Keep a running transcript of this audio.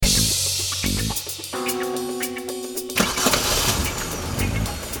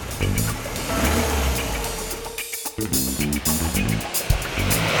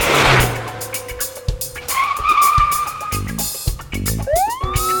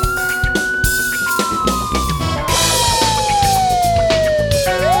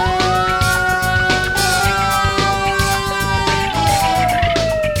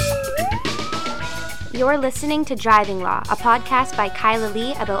You're listening to Driving Law, a podcast by Kyla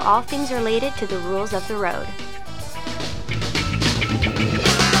Lee about all things related to the rules of the road.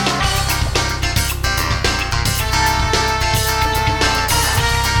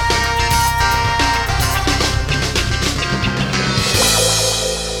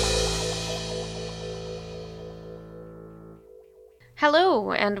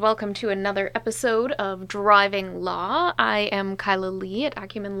 Hello, and welcome to another episode of Driving Law. I am Kyla Lee at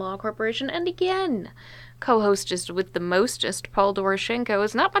Acumen Law Corporation, and again, co-hostess with the mostest, Paul Doroshenko,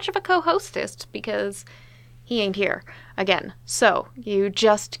 is not much of a co-hostess because he ain't here again. So, you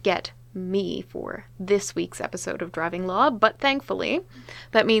just get me for this week's episode of Driving Law, but thankfully,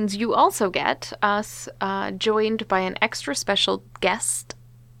 that means you also get us joined by an extra special guest.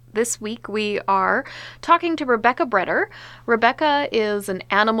 This week we are talking to Rebecca Bretter. Rebecca is an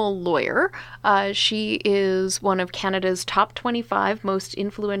animal lawyer. She is one of Canada's top 25 most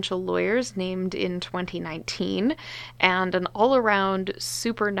influential lawyers named in 2019 and an all-around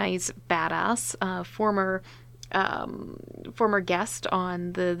super nice badass, former guest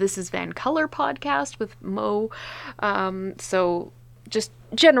on the This Is Van Color podcast with Mo. So just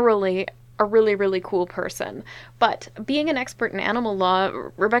generally a really, really cool person. But being an expert in animal law,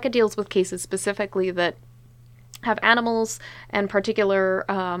 Rebecca deals with cases specifically that have animals, and particular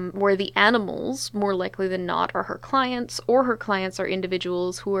where the animals, more likely than not, are her clients, or her clients are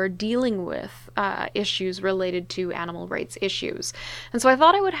individuals who are dealing with issues related to animal rights issues. And so I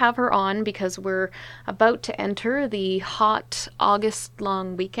thought I would have her on because we're about to enter the hot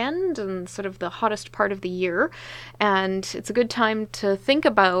August-long weekend and sort of the hottest part of the year. And it's a good time to think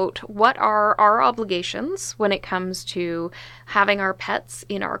about what are our obligations when it comes to having our pets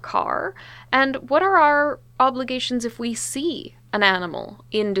in our car, and what are our obligations if we see an animal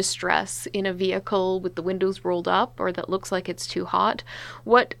in distress in a vehicle with the windows rolled up or that looks like it's too hot.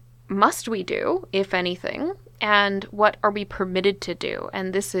 What must we do, if anything, and what are we permitted to do?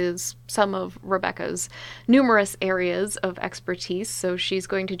 And this is some of Rebecca's numerous areas of expertise, so she's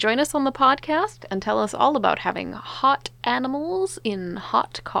going to join us on the podcast and tell us all about having hot animals in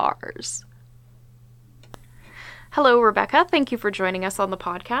hot cars. Hello, Rebecca. Thank you for joining us on the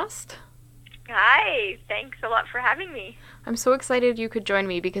podcast. Hi, thanks a lot for having me. I'm so excited you could join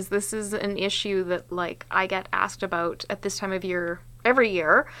me because this is an issue that, I get asked about at this time of year every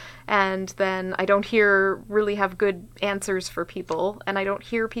year, and then I don't really have good answers for people, and I don't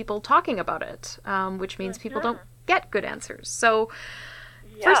hear people talking about it, which means people don't get good answers. So,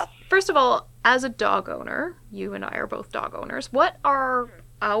 first of all, as a dog owner, you and I are both dog owners, what are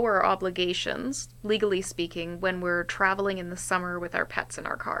our obligations, legally speaking, when we're traveling in the summer with our pets in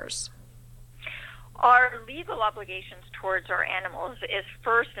our cars? Our legal obligations towards our animals is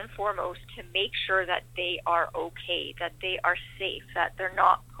first and foremost to make sure that they are okay, that they are safe, that they're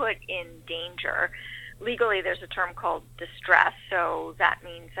not put in danger. Legally, there's a term called distress, so that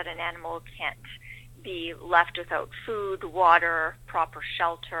means that an animal can't be left without food, water, proper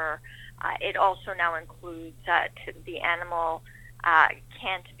shelter. It also now includes that the animal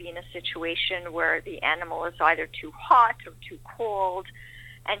can't be in a situation where the animal is either too hot or too cold.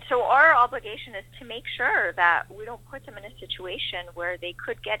 And so our obligation is to make sure that we don't put them in a situation where they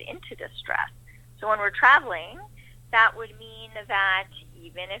could get into distress. So when we're traveling, that would mean that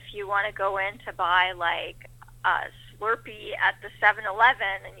even if you want to go in to buy a Slurpee at the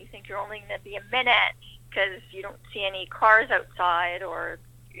 7-Eleven and you think you're only going to be a minute because you don't see any cars outside or,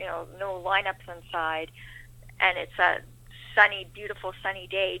 no lineups inside, and it's a beautiful sunny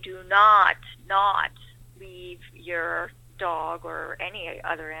day, do not leave your dog or any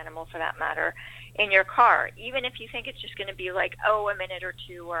other animal for that matter in your car, even if you think it's just going to be a minute or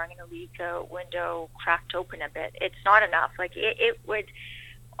two, or I'm going to leave the window cracked open a bit. It's not enough. I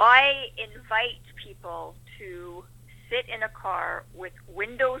invite people to sit in a car with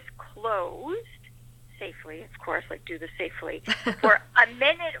windows closed safely, of course, do this safely, for a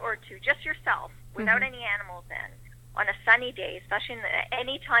minute or two, just yourself, without any animals in, on a sunny day, especially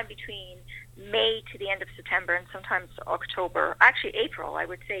any time between May to the end of September and sometimes October, actually April, I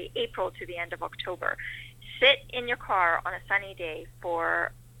would say April to the end of October. Sit in your car on a sunny day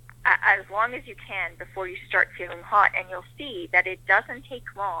for as long as you can before you start feeling hot, and you'll see that it doesn't take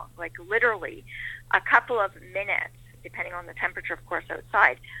long, literally a couple of minutes, depending on the temperature, of course,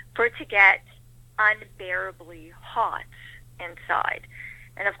 outside, for it to get unbearably hot inside.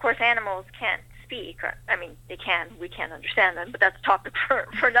 And of course, animals can't speak. I mean, they can. We can't understand them, but that's a topic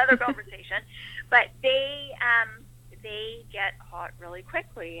for another conversation. But they get hot really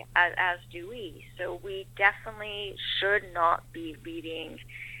quickly, as do we. So we definitely should not be leaving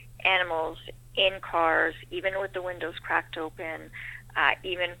animals in cars, even with the windows cracked open,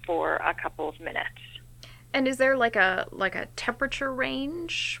 even for a couple of minutes. And is there like a temperature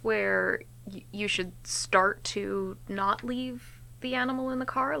range where you should start to not leave the animal in the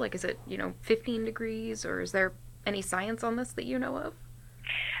car? Like, is it 15 degrees, or is there any science on this that you know of?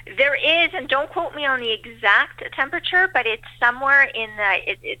 There is, and don't quote me on the exact temperature, but it's somewhere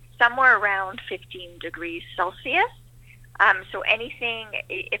it's somewhere around 15 degrees Celsius. So anything,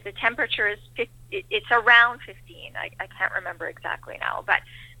 if the temperature is it's around 15. I can't remember exactly now, but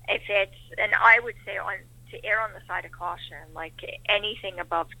if it's, and I would say to err on the side of caution, like anything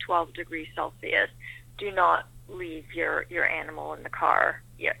above 12 degrees Celsius, do not leave your animal in the car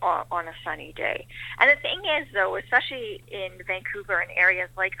on a sunny day. And the thing is, though, especially in Vancouver and areas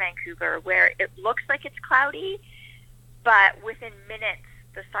like Vancouver where it looks like it's cloudy, but within minutes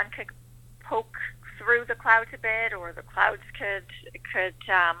the sun could poke through the clouds a bit, or the clouds could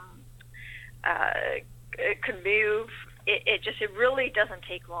move. It really doesn't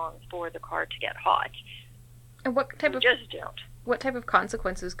take long for the car to get hot. And what type of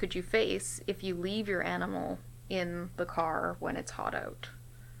consequences could you face if you leave your animal in the car when it's hot out?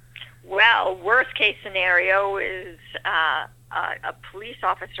 Well, worst case scenario is a police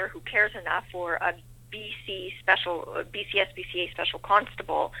officer who cares enough, or a BCSPCA special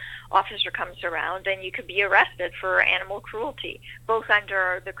constable officer comes around, and you could be arrested for animal cruelty, both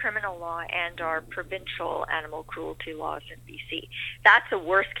under the criminal law and our provincial animal cruelty laws in BC. That's a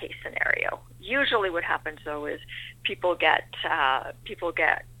worst case scenario. Usually what happens, though, is people get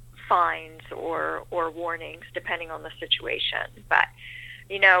fines or warnings depending on the situation. But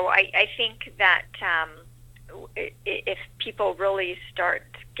I think that if people really start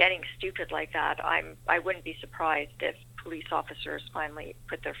getting stupid like that, I wouldn't be surprised if police officers finally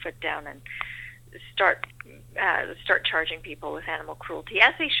put their foot down and start charging people with animal cruelty,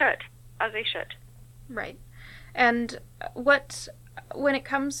 as they should. Right. And when it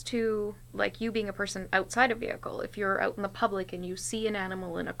comes to, like, you being a person outside a vehicle, if you're out in the public and you see an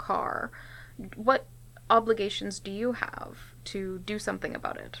animal in a car, what obligations do you have to do something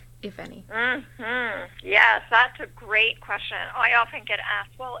about it, if any? Yes, that's a great question. I often get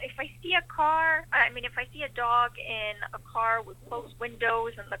asked, well, if I see a dog in a car with closed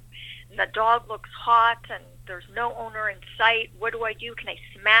windows and the dog looks hot and there's no owner in sight, what do I do? Can I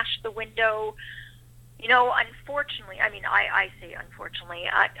smash the window? Unfortunately, I say unfortunately,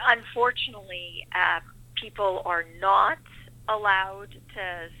 people are not allowed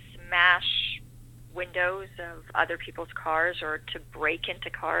to smash windows of other people's cars or to break into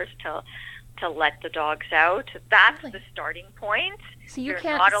cars to let the dogs out. That's the starting point. So you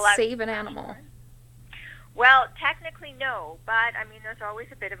can't save an animal. Well, technically no, but there's always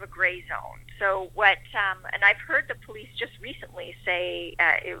a bit of a gray zone. So what, and I've heard the police just recently say,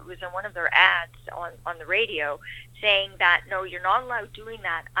 it was in one of their ads on the radio, saying that no, you're not allowed doing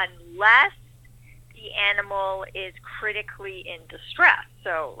that unless the animal is critically in distress.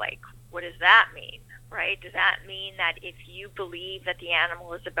 So, like, what does that mean, right? Does that mean that if you believe that the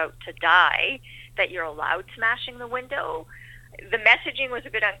animal is about to die, that you're allowed smashing the window? The messaging was a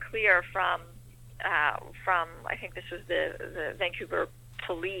bit unclear from I think this was the Vancouver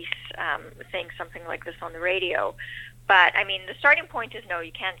police saying something like this on the radio. But, the starting point is no,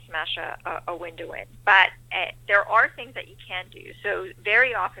 you can't smash a window in. But there are things that you can do. So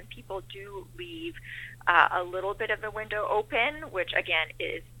very often people do leave a little bit of the window open, which, again,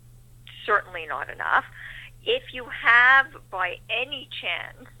 is certainly not enough. If you have, by any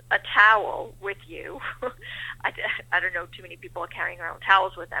chance, a towel with you, I don't know too many people are carrying around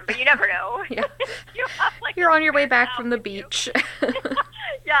towels with them, but you never know. Yeah. You're on your way back from the beach.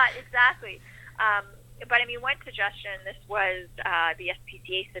 Yeah, exactly. But one suggestion, this was the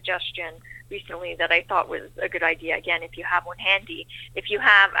SPCA suggestion recently that I thought was a good idea. Again, if you have one handy, if you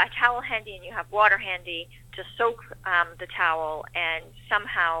have a towel handy and you have water handy, to soak the towel and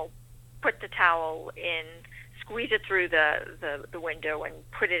somehow put the towel in, squeeze it through the window and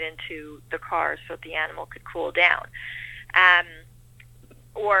put it into the car so that the animal could cool down.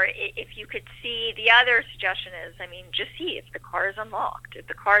 Or if you could see, the other suggestion is, just see if the car is unlocked. If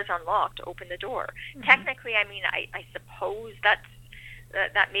the car is unlocked, open the door. Mm-hmm. Technically, I suppose that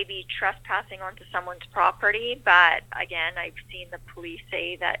may be trespassing onto someone's property, but again, I've seen the police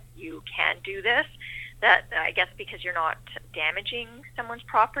say that you can do this. That, I guess, because you're not damaging someone's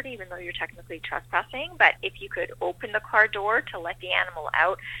property, even though you're technically trespassing. But if you could open the car door to let the animal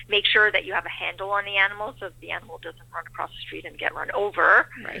out, make sure that you have a handle on the animal so that the animal doesn't run across the street and get run over.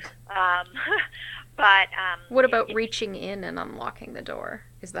 Right. But what about reaching in and unlocking the door?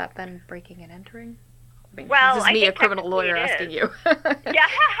 Is that then breaking and entering? Well, this is me, a criminal lawyer, asking you. Yeah.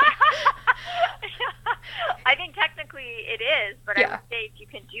 I think technically it is, but I would say if you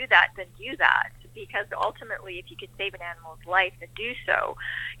can do that, then do that. because ultimately, if you could save an animal's life, then do so.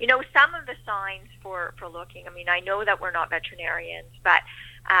 You know, some of the signs for looking, I mean, I know that we're not veterinarians, but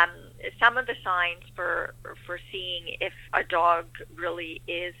some of the signs for seeing if a dog really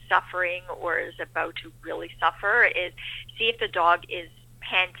is suffering or is about to really suffer is see if the dog is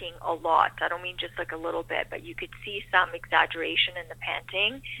panting a lot. I don't mean just like a little bit, but you could see some exaggeration in the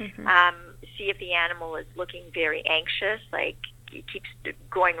panting. See if the animal is looking very anxious, like it keeps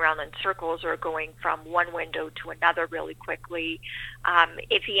going around in circles or going from one window to another really quickly.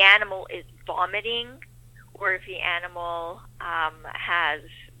 If the animal is vomiting, or if the animal has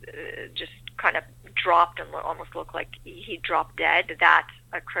just kind of dropped and almost looked like he dropped dead, that's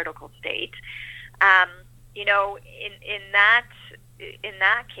a critical state. You know, in that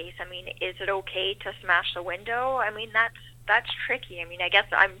case, I mean, is it okay to smash the window? I mean, that's tricky. I mean, I guess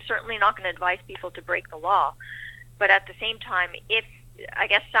I'm certainly not going to advise people to break the law, but at the same time, if I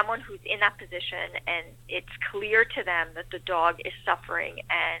guess someone who's in that position and it's clear to them that the dog is suffering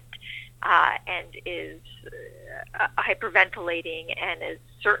and is hyperventilating and is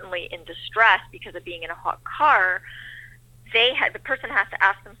certainly in distress because of being in a hot car, the person has to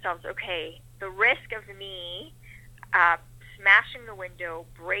ask themselves, okay, the risk of me smashing the window,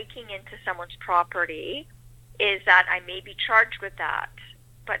 breaking into someone's property, is that I may be charged with that.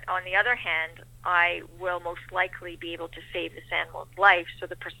 But on the other hand, I will most likely be able to save this animal's life. So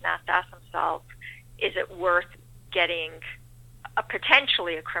the person has to ask themselves, is it worth getting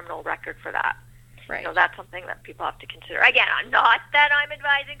potentially a criminal record for that? Right. So that's something that people have to consider. Again, not that I'm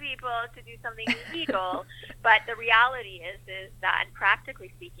advising people to do something illegal, but the reality is that, and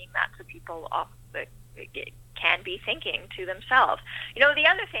practically speaking, that's what people can be thinking to themselves. You know, the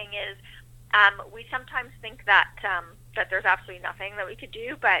other thing is, we sometimes think that there's absolutely nothing that we could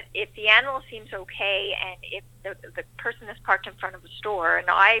do, but if the animal seems okay and if the person is parked in front of a store, and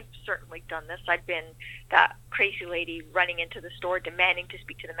I've certainly done this, I've been that crazy lady running into the store demanding to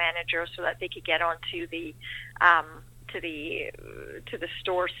speak to the manager so that they could get onto the to the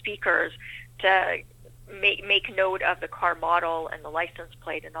store speakers to make note of the car model and the license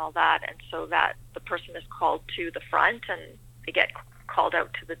plate and all that, and so that the person is called to the front and they get called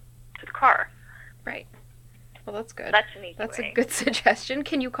out to the car. Right. Well, that's good. That's an easy That's way. a good suggestion.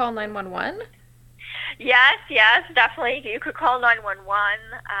 Can you call 911? Yes, definitely. You could call 911.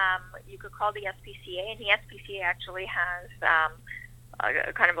 You could call the SPCA, and the SPCA actually has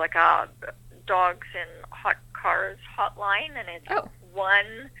kind of like a dogs in hot cars hotline, and it's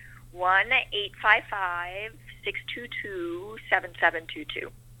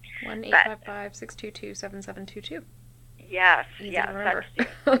 1-855-622-7722. 1-855-622-7722. Yes, Easy yes, to remember.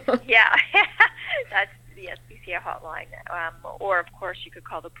 yeah, that's the SPCA hotline. Or of course, you could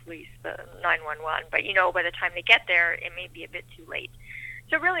call the police, the 911. But you know, by the time they get there, it may be a bit too late.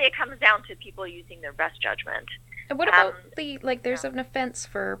 So really, it comes down to people using their best judgment. And what about there's an offense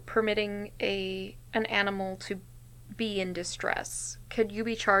for permitting an animal to be in distress. Could you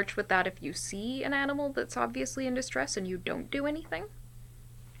be charged with that if you see an animal that's obviously in distress and you don't do anything?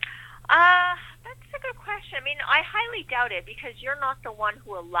 That's a good question. I mean, I highly doubt it because you're not the one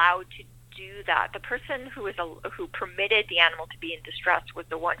who allowed to do that. The person who permitted the animal to be in distress was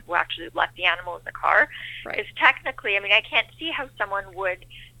the one who actually left the animal in the car. Right. Because technically, I mean, I can't see how someone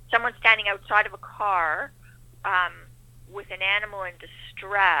standing outside of a car with an animal in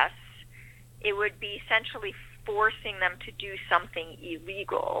distress, it would be essentially forcing them to do something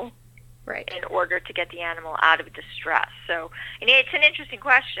illegal. Right. In order to get the animal out of distress. So, and it's an interesting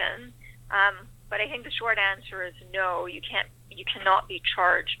question, but I think the short answer is no. You cannot be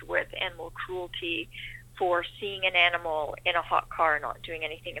charged with animal cruelty for seeing an animal in a hot car and not doing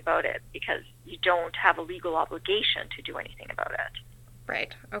anything about it because you don't have a legal obligation to do anything about it.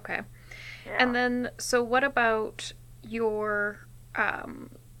 Right. Okay. Yeah. And then, so what about your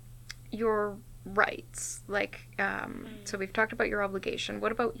rights? Like, so we've talked about your obligation.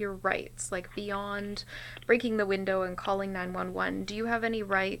 What about your rights? Like, beyond breaking the window and calling 911, do you have any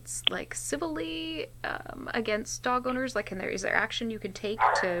rights, like, civilly against dog owners? Like, is there action you can take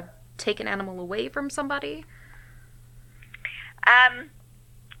to take an animal away from somebody?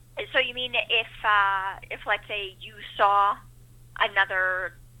 So you mean if let's say you saw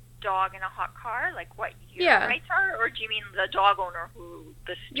another dog in a hot car, like what your rights are, or do you mean the dog owner who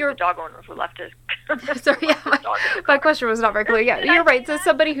left his? Sorry, yeah, my question was not very clear. Yeah, you're right. So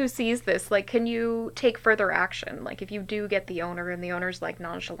somebody who sees this, like, can you take further action? Like, if you do get the owner and the owner's like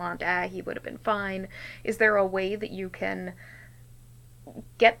nonchalant, he would have been fine. Is there a way that you can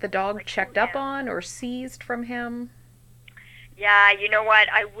get the dog checked up on or seized from him? Yeah, you know what?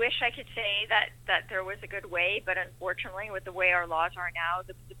 I wish I could say that there was a good way, but unfortunately, with the way our laws are now,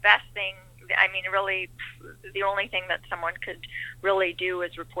 the best thing, I mean, really, the only thing that someone could really do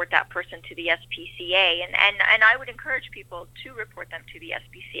is report that person to the SPCA, and I would encourage people to report them to the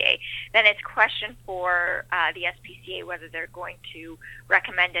SPCA. Then it's question for the SPCA whether they're going to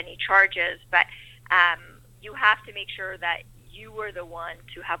recommend any charges, but you have to make sure that you were the one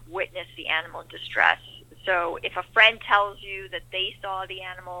to have witnessed the animal distress. So if a friend tells you that they saw the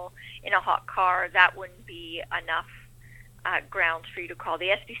animal in a hot car, that wouldn't be enough grounds for you to call the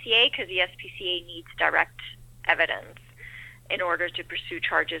SPCA, because the SPCA needs direct evidence in order to pursue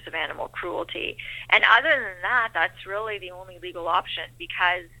charges of animal cruelty. And other than that, that's really the only legal option,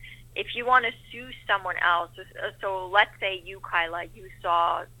 because if you want to sue someone else, so let's say you, Kyla, you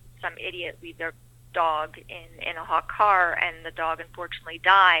saw some idiot leave their dog in a hot car and the dog unfortunately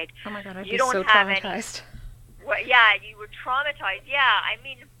died. Oh my God, I'd you be don't so have traumatized. Well, yeah, you were traumatized. Yeah, I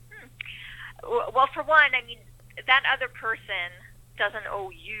mean, well, for one, I mean, that other person doesn't owe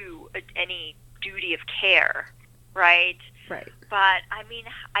you any duty of care, right? Right. But I mean,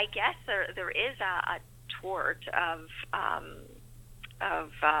 I guess there is a tort of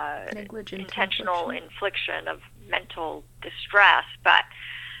negligent intentional infliction of mental distress, but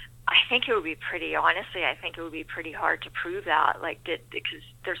I think it would be honestly, I think it would be pretty hard to prove that, because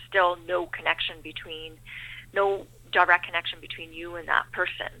there's still no direct connection between you and that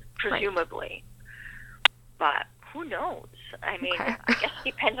person, presumably. Right. But who knows? I mean, okay. I guess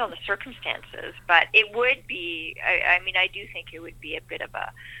it depends on the circumstances, but it would be, I mean, I do think it would be a bit of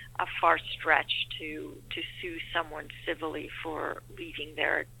a far stretch to sue someone civilly for leaving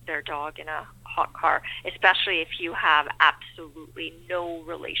their dog in a hot car, especially if you have absolutely no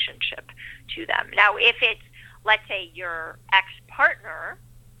relationship to them. Now, if it's, let's say, your ex-partner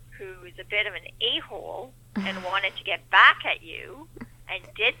who is a bit of an a-hole and wanted to get back at you and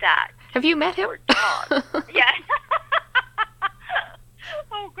did that. Have you met him? Dog. Yeah.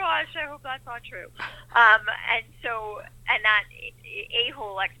 Oh gosh, I hope that's not true. And that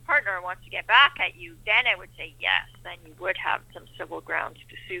a-hole ex-partner wants to get back at you, then I would say yes, then you would have some civil grounds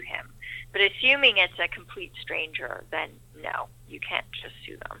to sue him. But assuming it's a complete stranger, then no, you can't just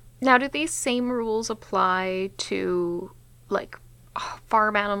sue them. Now, do these same rules apply to, like,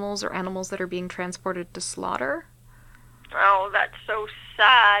 farm animals or animals that are being transported to slaughter? Oh, that's so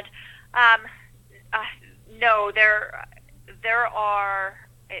sad. No, there are,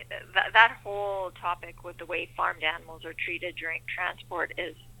 that whole topic with the way farmed animals are treated during transport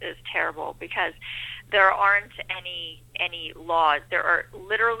is terrible, because there aren't any laws. There are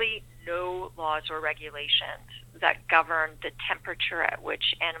literally no laws or regulations that govern the temperature at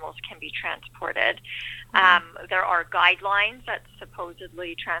which animals can be transported. There are guidelines that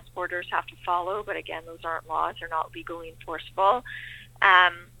supposedly transporters have to follow, but again, those aren't laws. They're not legally enforceable.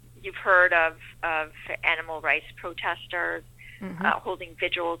 You've heard of animal rights protesters holding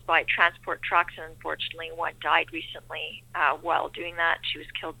vigils by transport trucks, and unfortunately one died recently while doing that. She was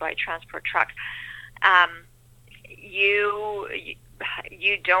killed by transport trucks. You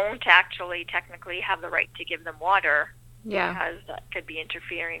don't actually technically have the right to give them water, because that could be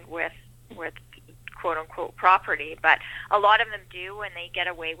interfering with quote unquote property. But a lot of them do, and they get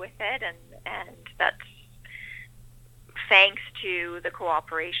away with it, and that's thanks to the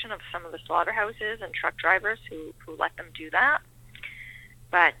cooperation of some of the slaughterhouses and truck drivers who let them do that.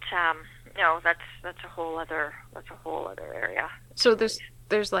 But no, that's a whole other area. So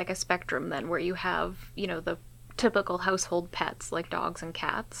there's like a spectrum then, where you have, you know, the typical household pets like dogs and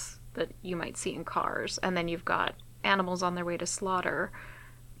cats that you might see in cars, and then you've got animals on their way to slaughter.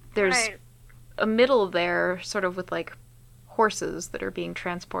 There's a middle there, sort of, with like horses that are being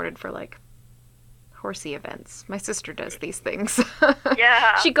transported for like horsey events. My sister does these things.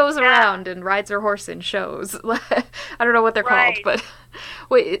 Yeah. She goes around and rides her horse in shows. I don't know what they're called, but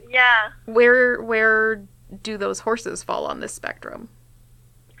wait. Yeah. Where do those horses fall on this spectrum?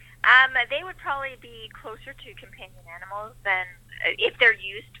 They would probably be closer to companion animals than, if they're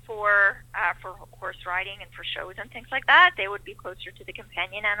used for horse riding and for shows and things like that, they would be closer to the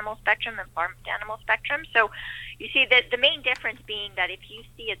companion animal spectrum than farmed animal spectrum. So you see the main difference being that if you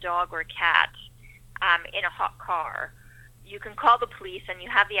see a dog or a cat in a hot car, you can call the police, and you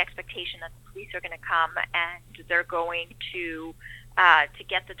have the expectation that the police are going to come and they're going to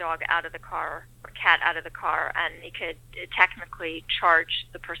get the dog out of the car or cat out of the car, and they could technically charge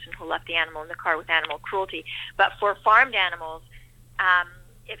the person who left the animal in the car with animal cruelty. But for farmed animals,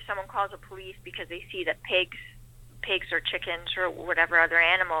 if someone calls the police because they see that pigs or chickens or whatever other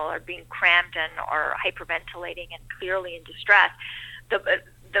animal are being crammed and are hyperventilating and clearly in distress,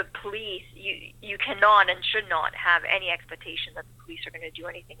 the police, you cannot and should not have any expectation that the police are going to do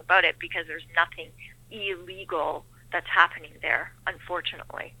anything about it, because there's nothing illegal that's happening there,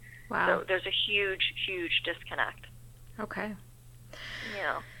 unfortunately. Wow. So there's a huge, huge disconnect. Okay.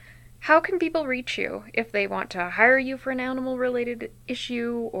 Yeah. How can people reach you if they want to hire you for an animal-related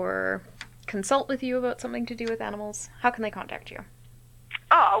issue or consult with you about something to do with animals? How can they contact you?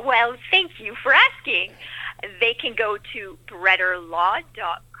 Oh, well, thank you for asking. They can go to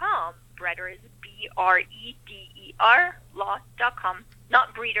brederlaw.com. Breder is BREDER law.com.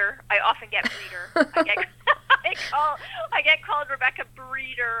 Not breeder. I often get breeder. I get called Rebecca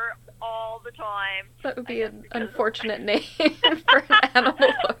Breeder all the time. That would be an unfortunate name for an animal.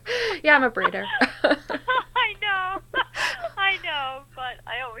 Yeah, I'm a breeder. I know, but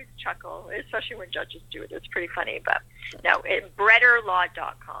I always chuckle, especially when judges do it. It's pretty funny, but no,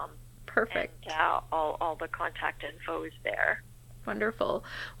 brederlaw.com. Perfect. And all the contact info is there. Wonderful.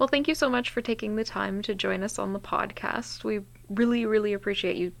 Well, thank you so much for taking the time to join us on the podcast. We really, really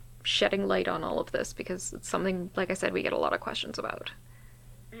appreciate you shedding light on all of this, because it's something, like I said, we get a lot of questions about.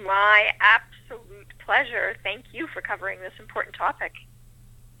 My absolute pleasure. Thank you for covering this important topic.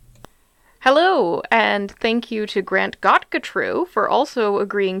 Hello, and thank you to Grant Gottgetrew for also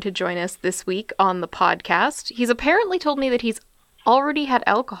agreeing to join us this week on the podcast. He's apparently told me that he's already had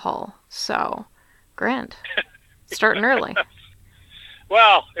alcohol, so, Grant, starting early.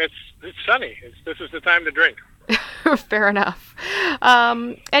 Well, it's sunny. This is the time to drink. Fair enough.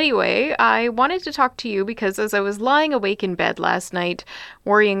 Anyway, I wanted to talk to you because as I was lying awake in bed last night,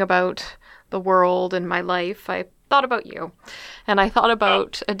 worrying about the world and my life, I thought about you. And I thought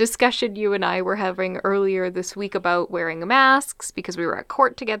about a discussion you and I were having earlier this week about wearing masks, because we were at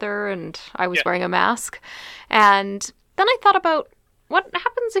court together and I was wearing a mask. And then I thought about what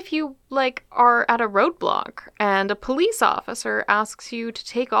happens if you, are at a roadblock and a police officer asks you to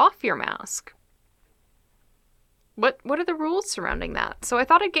take off your mask? What are the rules surrounding that? So I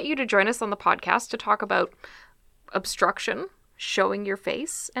thought I'd get you to join us on the podcast to talk about obstruction, showing your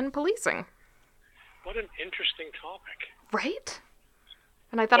face, and policing. What an interesting topic. Right?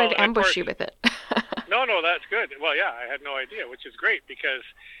 And I thought I'd ambush you with it. No, that's good. Well, yeah, I had no idea, which is great because,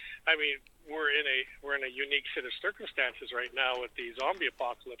 I mean, we're in a unique set of circumstances right now with the zombie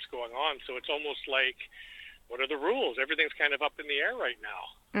apocalypse going on. So it's almost like, what are the rules? Everything's kind of up in the air right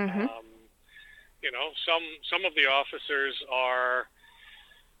now. Mm-hmm. Some of the officers are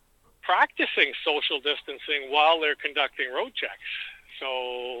practicing social distancing while they're conducting road checks.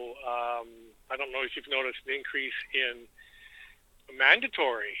 So I don't know if you've noticed an increase in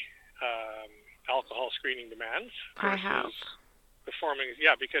mandatory alcohol screening demands. I have.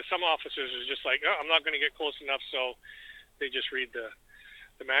 Because some officers are just like, oh, I'm not going to get close enough, so they just read the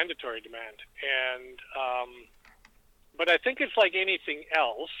mandatory demand. And but I think it's like anything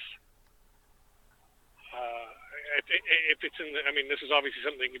else. If it's this is obviously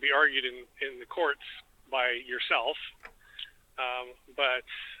something that can be argued in the courts by yourself, but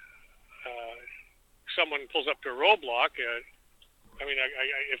someone pulls up to a roadblock.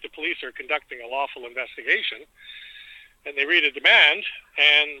 If the police are conducting a lawful investigation and they read a demand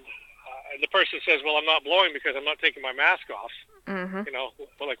and the person says, well, I'm not blowing because I'm not taking my mask off,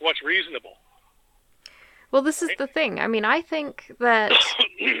 what's reasonable? Well, this is the thing. I mean, I think that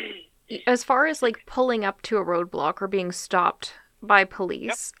as far as pulling up to a roadblock or being stopped by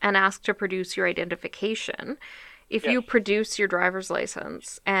police and asked to produce your identification, if you produce your driver's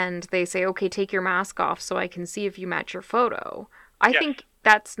license and they say, okay, take your mask off so I can see if you match your photo, I think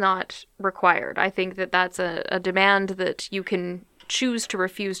that's not required. I think that that's a demand that you can choose to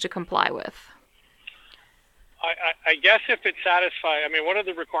refuse to comply with. I guess if it satisfies, what are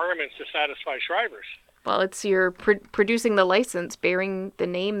the requirements to satisfy Shrivers? Well, it's your producing the license bearing the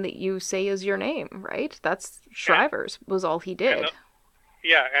name that you say is your name, right? That's Shrivers was all he did.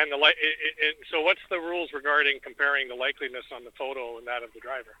 So what's the rules regarding comparing the likeliness on the photo and that of the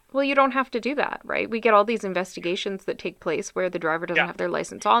driver? Well, you don't have to do that, right? We get all these investigations that take place where the driver doesn't have their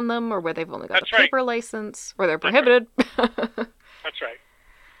license on them, or where they've only got a paper license, or they're prohibited. That's right.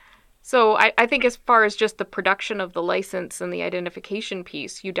 So I think as far as just the production of the license and the identification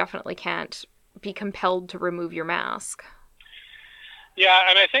piece, you definitely can't be compelled to remove your mask. Yeah,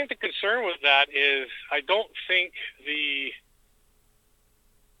 and I think the concern with that is I don't think the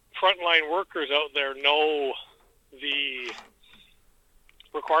frontline workers out there know the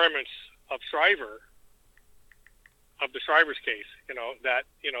requirements of the Shriver's case,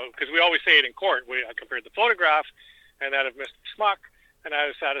 because we always say it in court. I compared the photograph and that of Mr. Schmuck, and I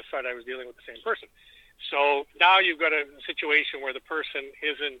was satisfied I was dealing with the same person. So now you've got a situation where the person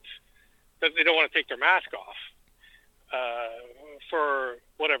they don't want to take their mask off for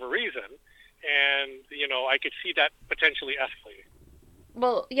whatever reason, and, I could see that potentially escalating.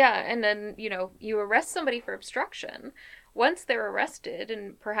 Well, yeah, and then, you arrest somebody for obstruction. Once they're arrested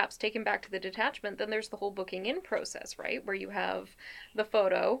and perhaps taken back to the detachment, then there's the whole booking in process, right? Where you have the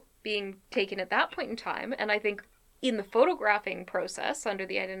photo being taken at that point in time. And I think in the photographing process, under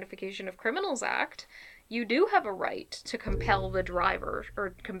the Identification of Criminals Act, you do have a right to compel the driver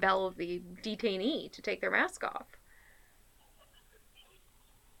or compel the detainee to take their mask off.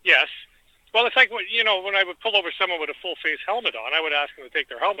 Yes. Well, it's like, when I would pull over someone with a full face helmet on, I would ask them to take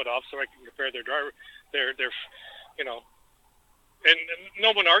their helmet off so I can compare their driver, and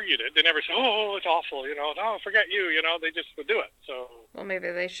no one argued it. They never said, "Oh, it's awful," "No, forget you," they just would do it. So. Well, maybe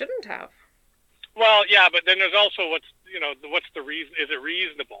they shouldn't have. Well, yeah, but then there's also what's the reason? Is it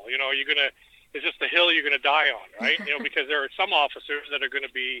reasonable? Is this the hill you're gonna die on, right? Because there are some officers that are going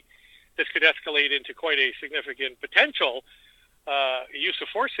to be, this could escalate into quite a significant potential use of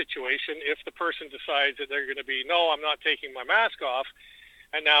force situation if the person decides that they're going to be, no, I'm not taking my mask off,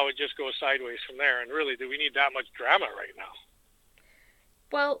 and now it just goes sideways from there. And really, do we need that much drama right now?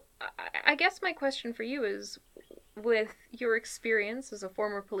 Well, I guess my question for you is, with your experience as a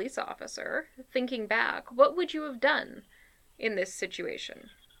former police officer, thinking back, what would you have done in this situation?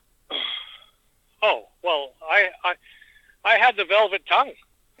 Oh, well, I had the velvet tongue.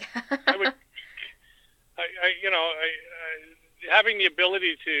 I would, having the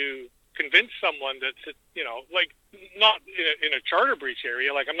ability to convince someone that, not in a charter breach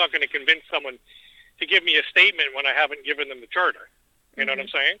area, like I'm not going to convince someone to give me a statement when I haven't given them the charter. You know what I'm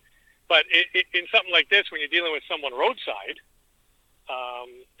saying? But in something like this, when you're dealing with someone roadside,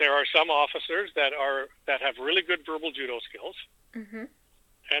 there are some officers that have really good verbal judo skills,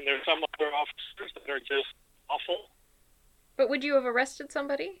 and there's some other officers that are just awful. But would you have arrested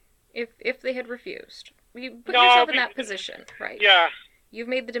somebody if they had refused? You put yourself in that position, right? Yeah. You've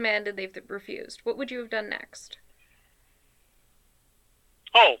made the demand and they've refused. What would you have done next?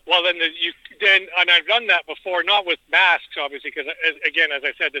 Oh, well, then and I've done that before, not with masks, obviously, because, again, as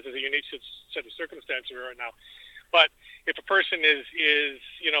I said, this is a unique set of circumstances right now. But if a person is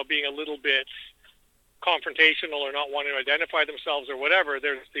being a little bit confrontational or not wanting to identify themselves or whatever,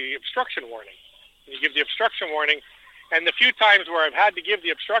 there's the obstruction warning. You give the obstruction warning, and the few times where I've had to give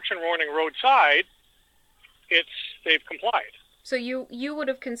the obstruction warning roadside, they've complied. So you would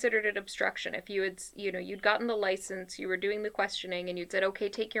have considered it obstruction if you had, you'd gotten the license, you were doing the questioning, and you'd said, okay,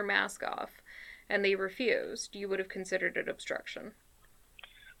 take your mask off, and they refused. You would have considered it obstruction.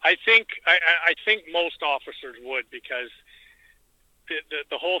 I think most officers would, because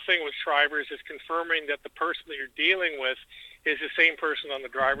the whole thing with Shrivers is confirming that the person that you're dealing with is the same person on the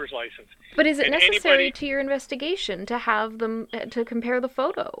driver's license. But is it necessary to your investigation to have them to compare the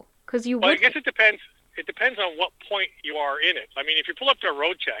photo? Because you would. Well, I guess it depends. It depends on what point you are in it. I mean, if you pull up to a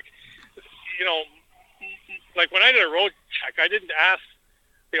road check, like when I did a road check, I didn't ask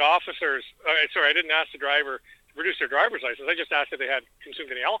the officers, I didn't ask the driver to produce their driver's license. I just asked if they had consumed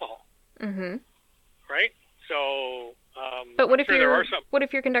any alcohol. Mm-hmm. Right? So, but what if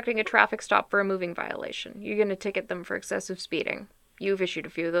you're conducting a traffic stop for a moving violation? You're going to ticket them for excessive speeding. You've issued a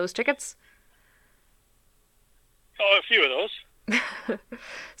few of those tickets? Oh, a few of those.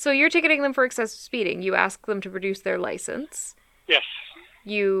 So you're ticketing them for excessive speeding. You ask them to produce their license. Yes.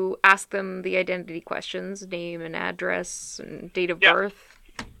 You ask them the identity questions, name and address and date of birth,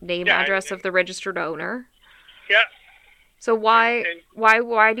 address of the registered owner. Yeah. So why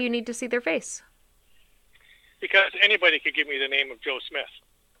do you need to see their face? Because anybody could give me the name of Joe Smith.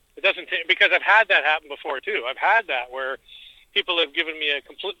 It doesn't because I've had that happen before too. I've had that where people have given me a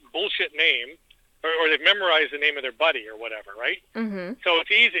complete bullshit name. Or they've memorized the name of their buddy or whatever, right? Mm-hmm. So it's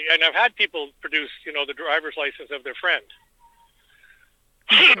easy. And I've had people produce, the driver's license of their friend.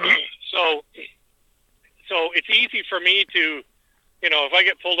 Mm-hmm. So it's easy for me to, if I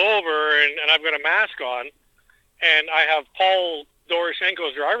get pulled over and I've got a mask on and I have Paul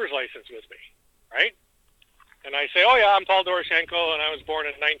Doroshenko's driver's license with me, right? And I say, oh, yeah, I'm Paul Doroshenko, and I was born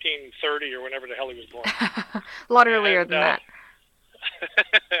in 1930 or whenever the hell he was born. A lot earlier than that.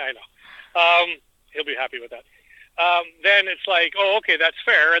 I know. He'll be happy with that. Then it's like, oh, okay, that's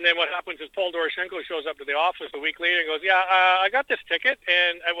fair. And then what happens is Paul Doroshenko shows up to the office a week later and goes, yeah, I got this ticket,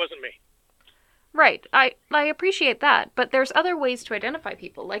 and it wasn't me. Right. I appreciate that, but there's other ways to identify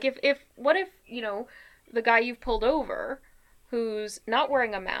people. Like what if the guy you've pulled over who's not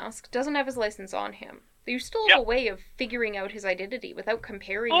wearing a mask doesn't have his license on him? You still have a way of figuring out his identity without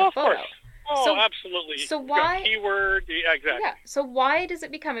comparing the photo. Of course. Oh, absolutely. So why? Keyword, exactly. Yeah. So why does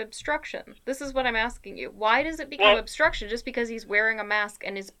it become obstruction? This is what I'm asking you. Why does it become obstruction just because he's wearing a mask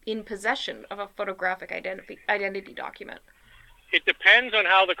and is in possession of a photographic identity document? it depends on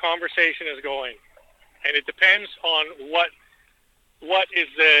how the conversation is going, and it depends on what is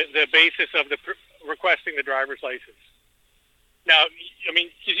the basis of the requesting the driver's license. Now, I mean,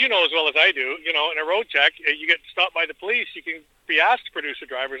 because you know as well as I do, in a road check, you get stopped by the police, you can be asked to produce a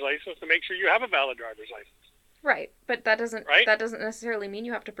driver's license to make sure you have a valid driver's license. Right, but that doesn't necessarily mean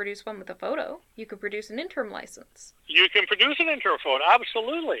you have to produce one with a photo. You could produce an interim license. You can produce an interim photo,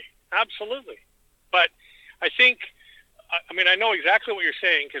 absolutely. But I think, I know exactly what you're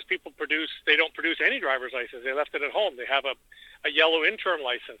saying, because people they don't produce any driver's license. They left it at home. They have a yellow interim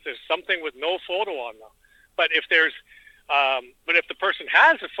license. There's something with no photo on them. But if the person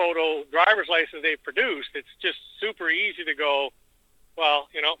has a photo driver's license they've produced, it's just super easy to go, well,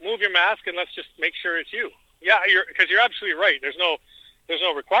 move your mask and let's just make sure it's you. Yeah, because you're absolutely right. There's no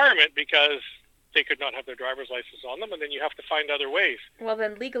requirement, because they could not have their driver's license on them, and then you have to find other ways. Well,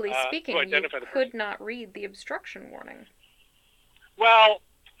 then legally speaking, you could not read the obstruction warning. Well,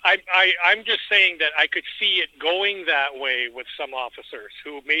 I'm just saying that I could see it going that way with some officers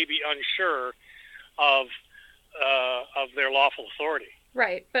who may be unsure of their lawful authority.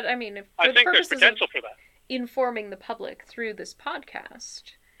 Right, but I mean, I think there's potential for that. Informing the public through this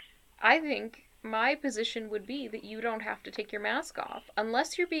podcast, I think my position would be that you don't have to take your mask off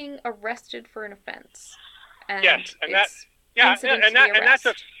unless you're being arrested for an offense. And that's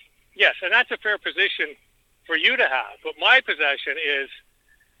a fair position for you to have. But my position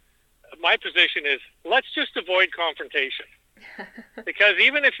is let's just avoid confrontation. Because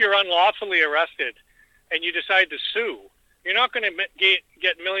even if you're unlawfully arrested and you decide to sue, you're not going to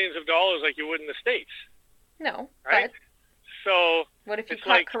get millions of dollars like you would in the States. No, right? So what if you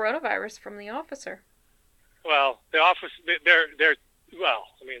caught coronavirus from the officer? Well, the office, they're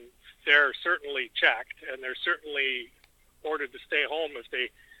certainly checked, and they're certainly ordered to stay home if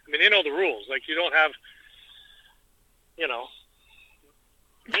they know the rules. Like, you don't have, they know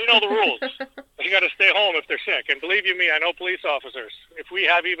the rules. You got to stay home if they're sick. And believe you me, I know police officers. If we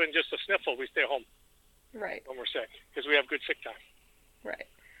have even just a sniffle, we stay home. Right. When we're sick, because we have good sick time. Right.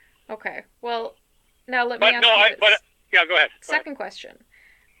 Okay. Well, now let me ask you this. Yeah, go ahead. Second question.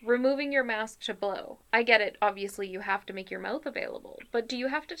 Removing your mask to blow. I get it. Obviously, you have to make your mouth available. But do you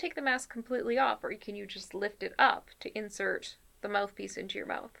have to take the mask completely off, or can you just lift it up to insert the mouthpiece into your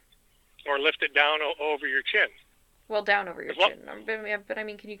mouth? Or lift it down over your chin. Well, down over your chin. But I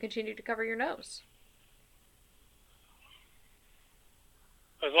mean, can you continue to cover your nose?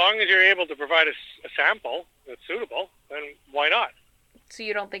 As long as you're able to provide a sample that's suitable, then why not? So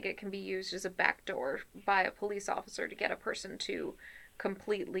you don't think it can be used as a backdoor by a police officer to get a person to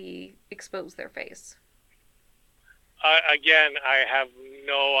completely expose their face? Again, I have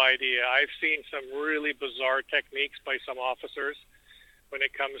no idea. I've seen some really bizarre techniques by some officers when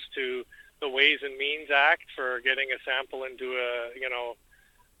it comes to the Ways and Means Act for getting a sample into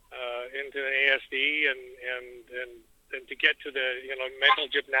into an ASD and to get to the mental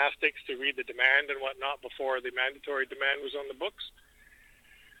gymnastics to read the demand and whatnot before the mandatory demand was on the books.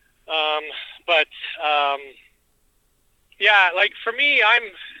 Like for me, I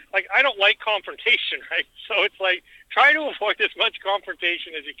don't like confrontation, right? So it's like, try to avoid as much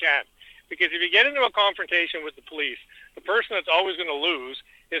confrontation as you can. Because if you get into a confrontation with the police, the person that's always going to lose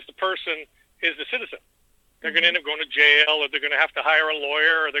is the citizen. They're going to end up going to jail, or they're going to have to hire a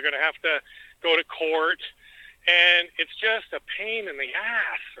lawyer, or they're going to have to go to court. And it's just a pain in the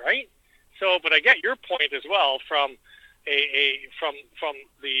ass, right? So, but I get your point as well from the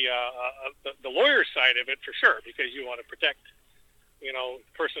lawyer side of it, for sure, because you want to protect,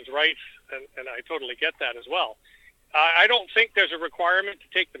 person's rights, and I totally get that as well. I don't think there's a requirement to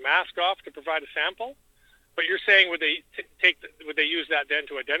take the mask off to provide a sample, but you're saying would they use that then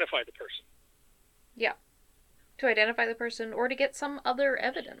to identify the person? Yeah, to identify the person or to get some other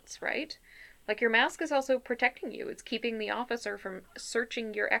evidence, right? Like, your mask is also protecting you. It's keeping the officer from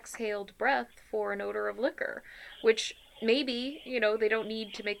searching your exhaled breath for an odor of liquor, which maybe, they don't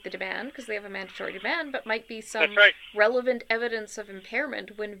need to make the demand because they have a mandatory demand, but might be some relevant evidence of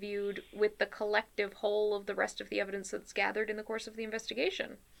impairment when viewed with the collective whole of the rest of the evidence that's gathered in the course of the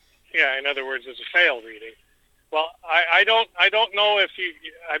investigation. Yeah, in other words, it's a fail reading. Well, I don't know if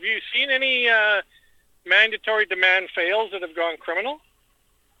have you seen any mandatory demand fails that have gone criminal?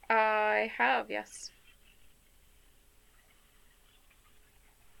 I have, yes.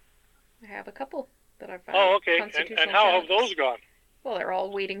 I have a couple that I've found. Oh, okay. And how have those gone? Well, they're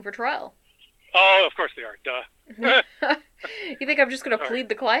all waiting for trial. Oh, of course they are. Duh. You think I'm just going to plead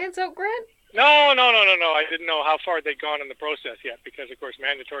the clients out, Grant? No. I didn't know how far they'd gone in the process yet because, of course,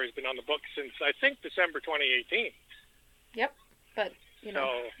 mandatory has been on the books since, I think, December 2018. Yep. But,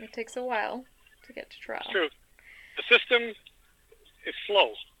 it takes a while to get to trial. It's true. The system is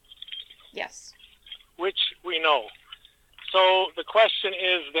slow, Yes. which we know. So the question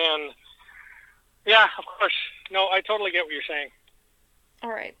is then, yeah, of course. No, I totally get what you're saying.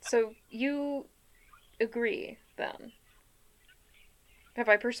 All right. So you agree then? Have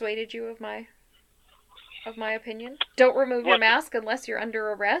I persuaded you of my opinion? Don't remove your mask unless you're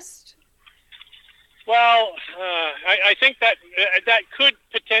under arrest? Well, I think that could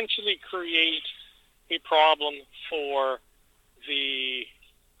potentially create a problem for the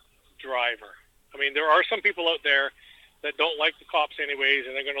driver. I mean, there are some people out there that don't like the cops anyways,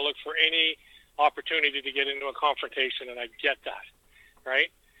 and they're going to look for any opportunity to get into a confrontation, and I get that,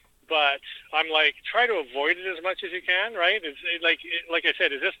 right? But I'm like, try to avoid it as much as you can, right? Like I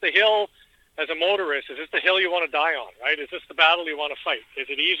said, is this the hill, as a motorist, is this the hill you want to die on, right? Is this the battle you want to fight? Is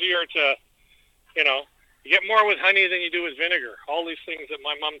it easier to, you get more with honey than you do with vinegar? All these things that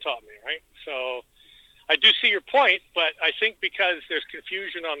my mom taught me, right? So I do see your point, but I think because there's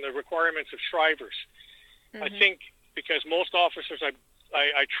confusion on the requirements of Shrivers, I think because most officers,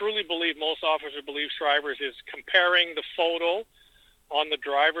 I truly believe most officers believe Shrivers is comparing the photo on the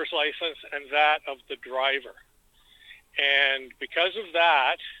driver's license and that of the driver. And because of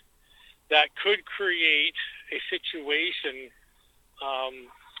that, that could create a situation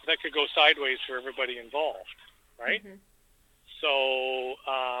that could go sideways for everybody involved, right? So,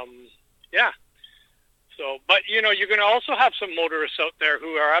 yeah. So, but, you're going to also have some motorists out there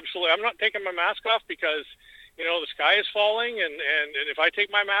who are absolutely, I'm not taking my mask off because, the sky is falling, and if I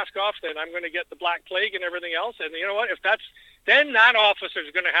take my mask off, then I'm going to get the Black Plague and everything else. And you know what? Then that officer is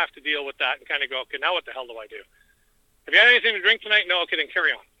going to have to deal with that and kind of go, okay, now what the hell do I do? Have you had anything to drink tonight? No, okay, then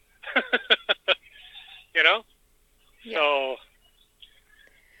carry on. Yeah. So,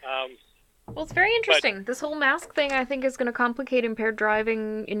 well, it's very interesting. This whole mask thing, I think, is going to complicate impaired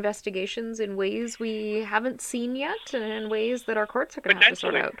driving investigations in ways we haven't seen yet, and in ways that our courts are going to have to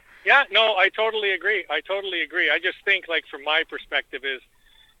sort out. Yeah, no, I totally agree. I just think, from my perspective is,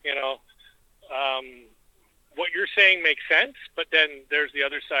 what you're saying makes sense, but then there's the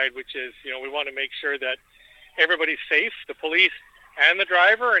other side, which is, we want to make sure that everybody's safe, the police and the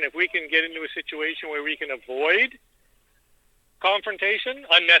driver, and if we can get into a situation where we can avoid confrontation,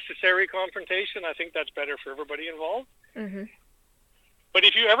 unnecessary confrontation, I think that's better for everybody involved. But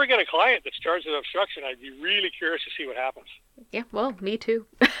if you ever get a client that's charged with obstruction, I'd be really curious to see what happens. Yeah, well, me too.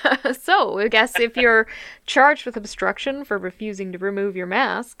 So, I guess if you're charged with obstruction for refusing to remove your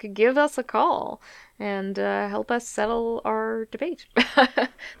mask, give us a call and help us settle our debate.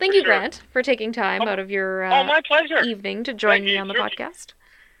 Thank you, Grant, for taking time out of your my pleasure. evening to join me on the podcast.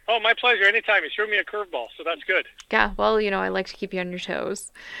 Oh, my pleasure. Anytime. You threw me a curveball, so that's good. Yeah, well, I like to keep you on your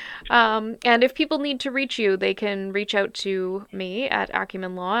toes. And if people need to reach you, they can reach out to me at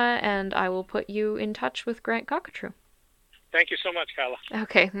Acumen Law, and I will put you in touch with Grant Cockatrew. Thank you so much, Kyla.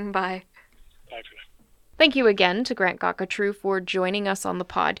 Okay, bye. Bye for now. Thank you again to Grant Cockatrew for joining us on the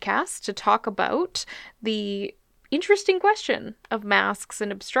podcast to talk about the interesting question of masks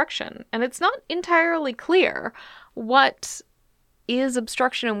and obstruction. And it's not entirely clear what is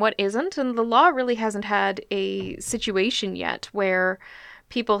obstruction and what isn't, and the law really hasn't had a situation yet where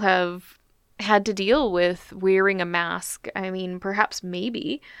people have had to deal with wearing a mask. I mean, perhaps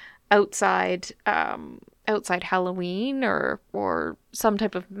maybe outside Halloween or some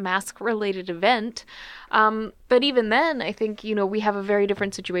type of mask-related event. But even then, I think, we have a very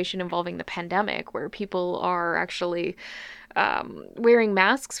different situation involving the pandemic where people are actually wearing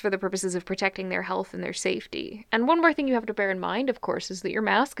masks for the purposes of protecting their health and their safety. And one more thing you have to bear in mind, of course, is that your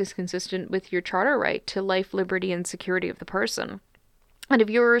mask is consistent with your charter right to life, liberty, and security of the person. And if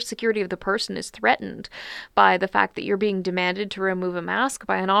your security of the person is threatened by the fact that you're being demanded to remove a mask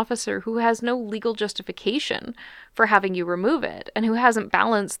by an officer who has no legal justification for having you remove it, and who hasn't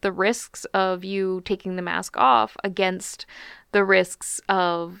balanced the risks of you taking the mask off against the risks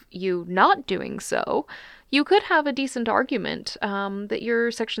of you not doing so, you could have a decent argument that your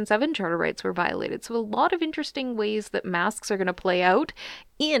Section 7 charter rights were violated. So a lot of interesting ways that masks are going to play out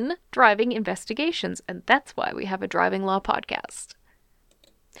in driving investigations, and that's why we have a driving law podcast.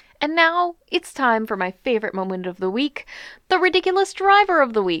 And now, it's time for my favorite moment of the week, the ridiculous driver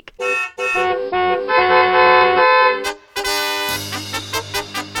of the week. The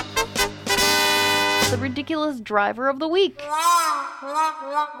ridiculous driver of the week.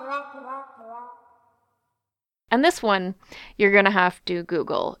 And this one, you're going to have to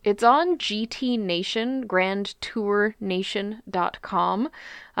Google. It's on GT Nation, grandtournation.com.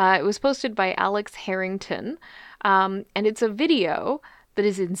 It was posted by Alex Harrington, and it's a video that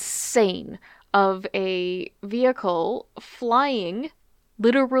is insane of a vehicle flying,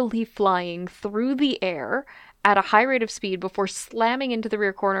 literally flying through the air at a high rate of speed before slamming into the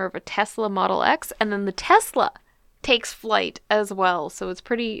rear corner of a Tesla Model X, and then the Tesla takes flight as well. So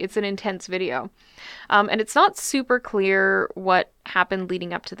it's an intense video. And it's not super clear what happened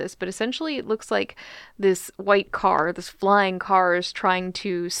leading up to this, but essentially it looks like this white car, this flying car, is trying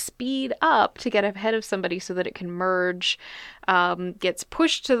to speed up to get ahead of somebody so that it can merge, gets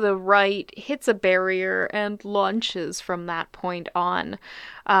pushed to the right, hits a barrier, and launches from that point on.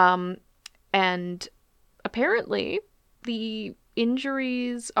 And apparently the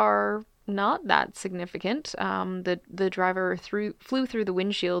injuries are not that significant. The driver flew through the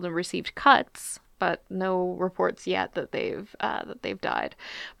windshield and received cuts, but no reports yet that they've died.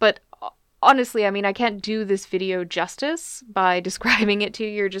 But honestly, I mean, I can't do this video justice by describing it to you.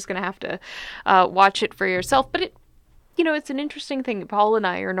 You're just gonna have to watch it for yourself. But it's an interesting thing. Paul and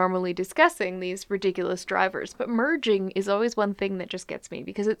I are normally discussing these ridiculous drivers, but merging is always one thing that just gets me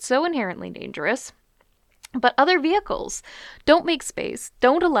because it's so inherently dangerous. But other vehicles don't make space,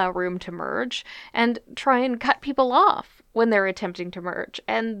 don't allow room to merge, and try and cut people off when they're attempting to merge.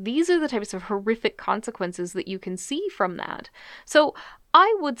 And these are the types of horrific consequences that you can see from that. So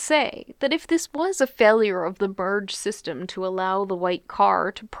I would say that if this was a failure of the merge system to allow the white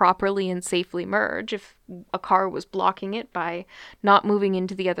car to properly and safely merge, if a car was blocking it by not moving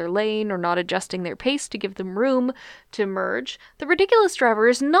into the other lane or not adjusting their pace to give them room to merge, the ridiculous driver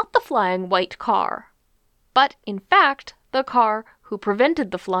is not the flying white car, but in fact, the car who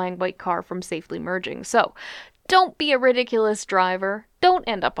prevented the flying white car from safely merging. So, don't be a ridiculous driver. Don't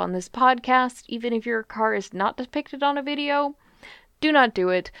end up on this podcast, even if your car is not depicted on a video. Do not do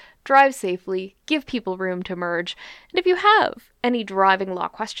it. Drive safely. Give people room to merge. And if you have any driving law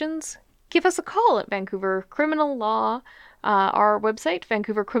questions, give us a call at Vancouver Criminal Law, our website,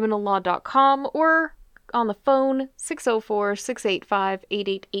 vancouvercriminallaw.com, or on the phone,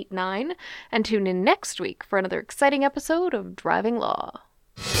 604-685-8889, and tune in next week for another exciting episode of Driving Law.